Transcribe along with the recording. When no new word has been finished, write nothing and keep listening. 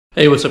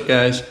Hey, what's up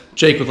guys?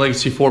 Jake with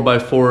Legacy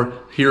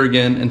 4x4 here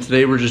again, and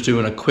today we're just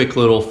doing a quick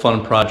little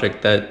fun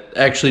project that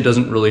actually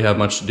doesn't really have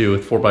much to do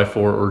with 4x4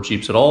 or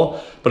Jeeps at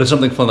all, but it's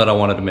something fun that I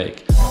wanted to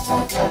make.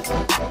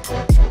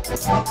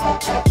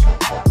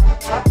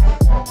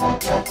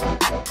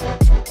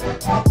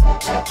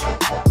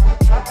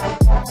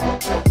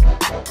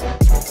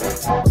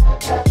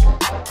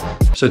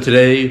 So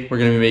today we're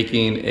going to be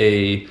making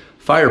a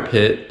fire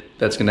pit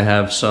that's going to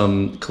have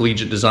some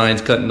collegiate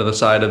designs cut into the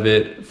side of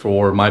it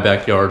for my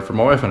backyard for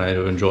my wife and I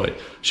to enjoy.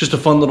 It's just a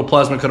fun little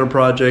plasma cutter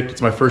project.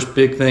 It's my first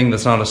big thing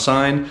that's not a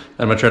sign that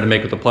I'm going to try to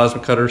make with the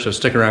plasma cutter, so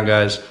stick around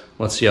guys.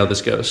 Let's see how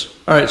this goes.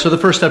 Alright, so the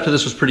first step to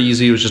this was pretty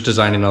easy. It was just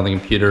designing on the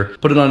computer.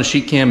 Put it on a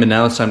sheet cam, and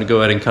now it's time to go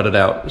ahead and cut it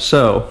out.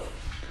 So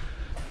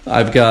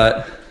I've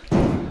got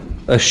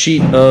a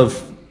sheet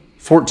of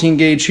 14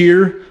 gauge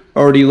here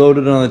already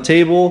loaded on the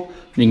table.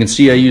 You can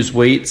see I use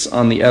weights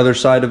on the other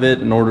side of it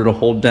in order to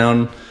hold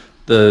down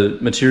the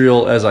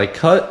material as I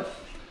cut.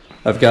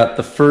 I've got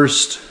the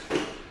first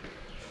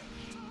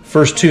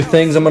two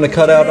things I'm going to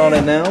cut out on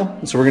it now,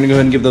 so we're going to go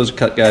ahead and give those a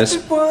cut, guys.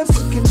 Everyone's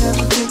looking at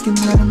me thinking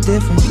that I'm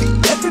different.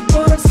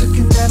 Everyone's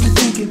looking at me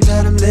thinking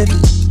that I'm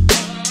living.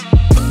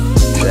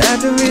 But I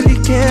don't really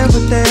care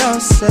what they all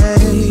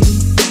say.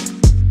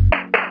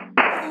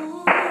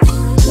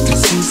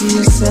 It's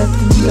easier said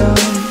than done.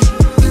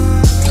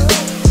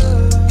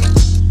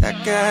 That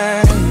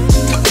guy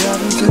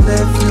driving to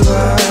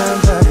everywhere,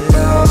 but it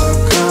all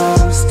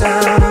comes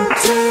down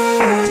to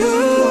you.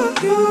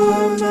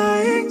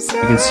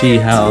 You can see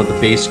how the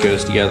base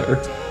goes together.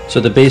 So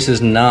the base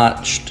is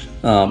notched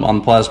on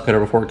the plasma cutter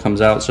before it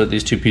comes out, so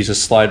these two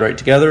pieces slide right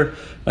together,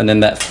 and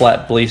then that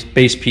flat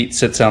base piece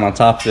sits down on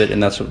top of it,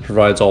 and that's what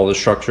provides all the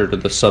structure to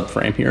the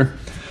subframe here.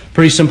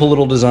 Pretty simple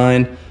little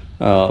design,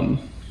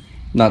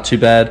 not too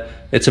bad.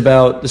 It's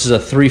about, this is a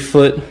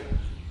 3-foot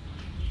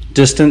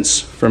distance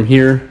from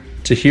here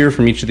to here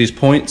from each of these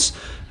points,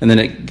 and then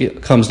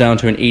it comes down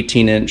to an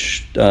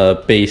 18-inch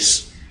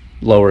base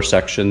lower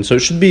section. So it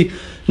should be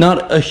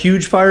not a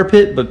huge fire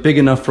pit, but big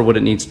enough for what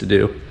it needs to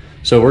do.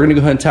 So we're going to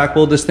go ahead and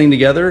tackle this thing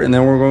together, and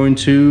then we're going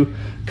to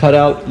cut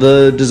out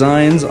the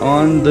designs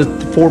on the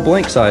 4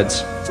 blank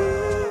sides.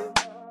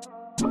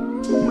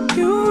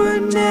 You were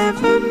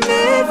never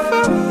made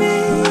for me,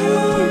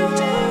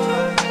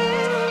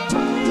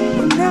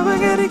 but now I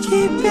gotta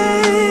keep it.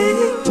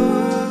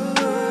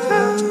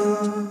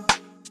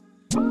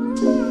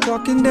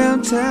 Walking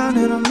downtown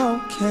and I'm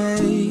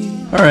okay.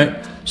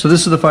 Alright, so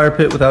this is the fire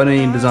pit without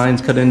any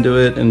designs cut into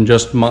it and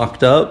just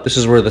mocked up. This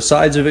is where the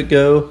sides of it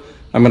go.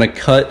 I'm going to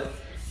cut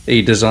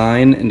a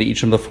design into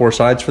each of the 4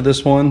 sides for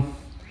this one.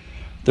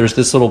 There's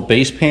this little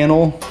base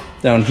panel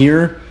down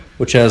here,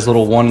 which has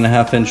little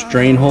 1.5-inch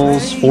drain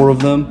holes, 4 of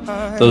them.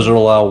 Those will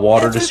allow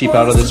water to seep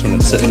out of this when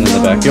it's sitting in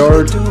the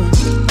backyard.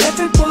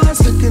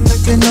 Everyone's looking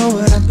like they know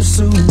what I'm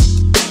pursuing.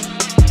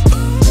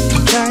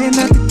 I'm trying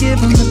not to give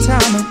them the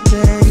time of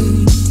day.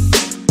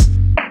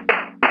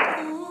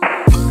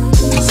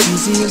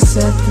 It's easier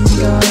said than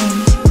done.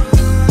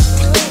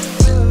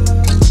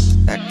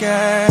 That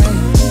guy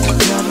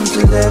driving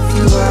to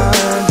everywhere,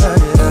 but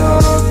it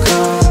all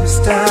comes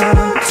down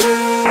to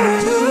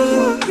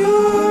you,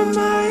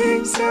 my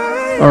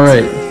anxiety.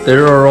 Alright,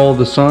 there are all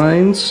the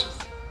signs.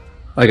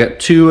 I got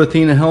 2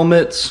 Athena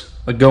helmets,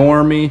 a Go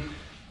Army,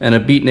 and a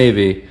Beat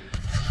Navy.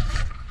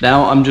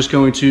 Now I'm just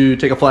going to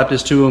take a flat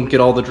disc to them, get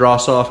all the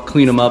dross off,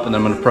 clean them up, and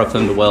then I'm going to prep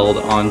them to weld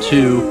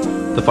onto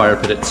the fire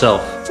pit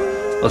itself.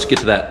 Let's get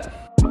to that.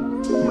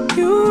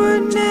 You were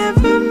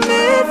never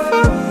made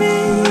for me,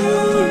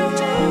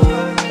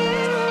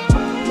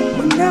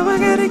 but now I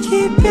gotta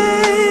keep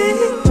it.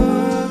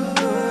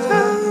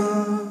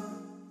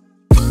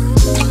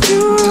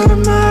 You are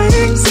my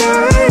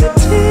anxiety.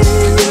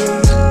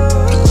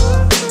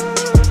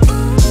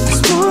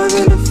 It's more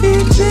than a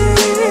feeling.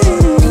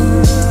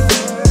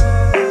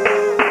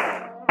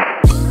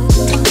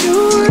 You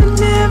were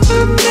never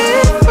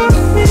made for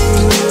me,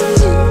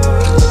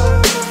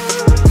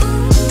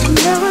 but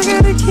now I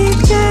gotta keep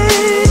it.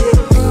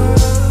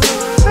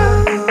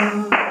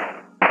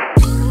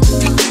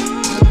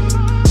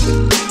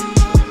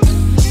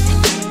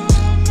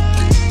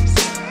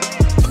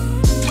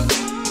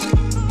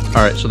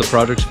 Alright, so the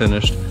project's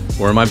finished.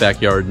 We're in my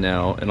backyard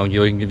now, and I'll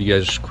give you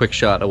guys a quick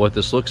shot of what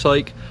this looks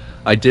like.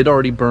 I did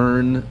already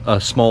burn a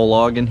small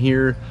log in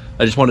here.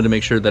 I just wanted to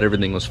make sure that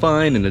everything was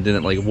fine and it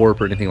didn't like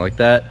warp or anything like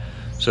that.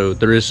 So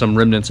there is some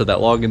remnants of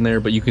that log in there,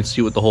 but you can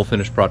see what the whole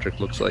finished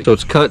project looks like. So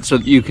it's cut so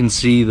that you can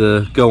see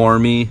the Go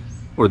Army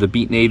or the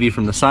Beat Navy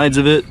from the sides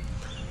of it,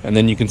 and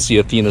then you can see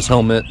Athena's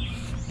helmet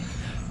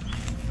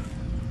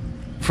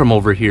from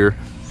over here.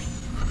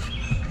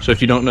 So if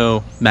you don't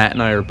know, Matt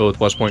and I are both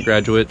West Point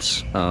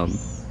graduates.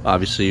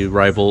 Obviously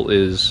rival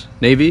is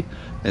Navy,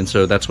 and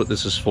so that's what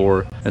this is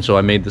for. And so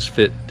I made this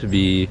fit to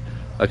be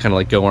a kind of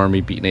like Go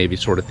Army, Beat Navy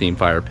sort of theme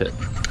fire pit.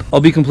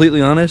 I'll be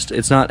completely honest,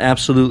 it's not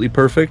absolutely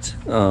perfect.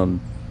 I'm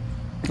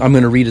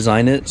going to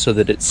redesign it so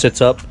that it sits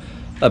up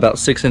about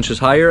 6 inches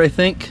higher, I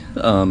think,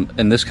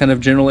 in this kind of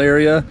general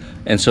area,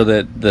 and so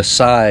that the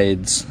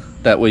sides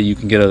That way you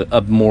can get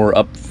a more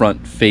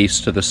upfront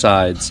face to the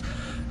sides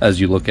as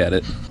you look at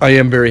it. I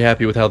am very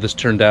happy with how this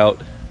turned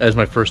out as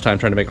my first time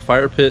trying to make a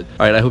fire pit.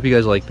 Alright, I hope you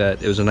guys like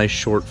that. It was a nice,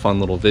 short, fun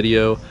little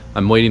video.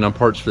 I'm waiting on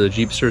parts for the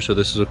Jeepster, so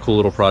this is a cool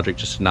little project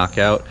just to knock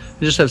out and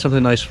just have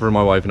something nice for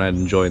my wife and I to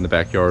enjoy in the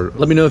backyard.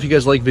 Let me know if you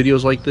guys like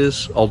videos like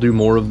this. I'll do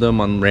more of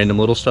them on random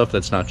little stuff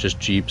that's not just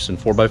Jeeps and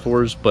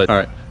 4x4s. But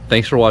alright,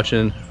 thanks for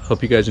watching.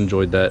 Hope you guys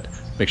enjoyed that.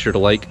 Make sure to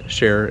like,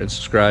 share, and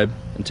subscribe,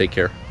 and take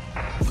care.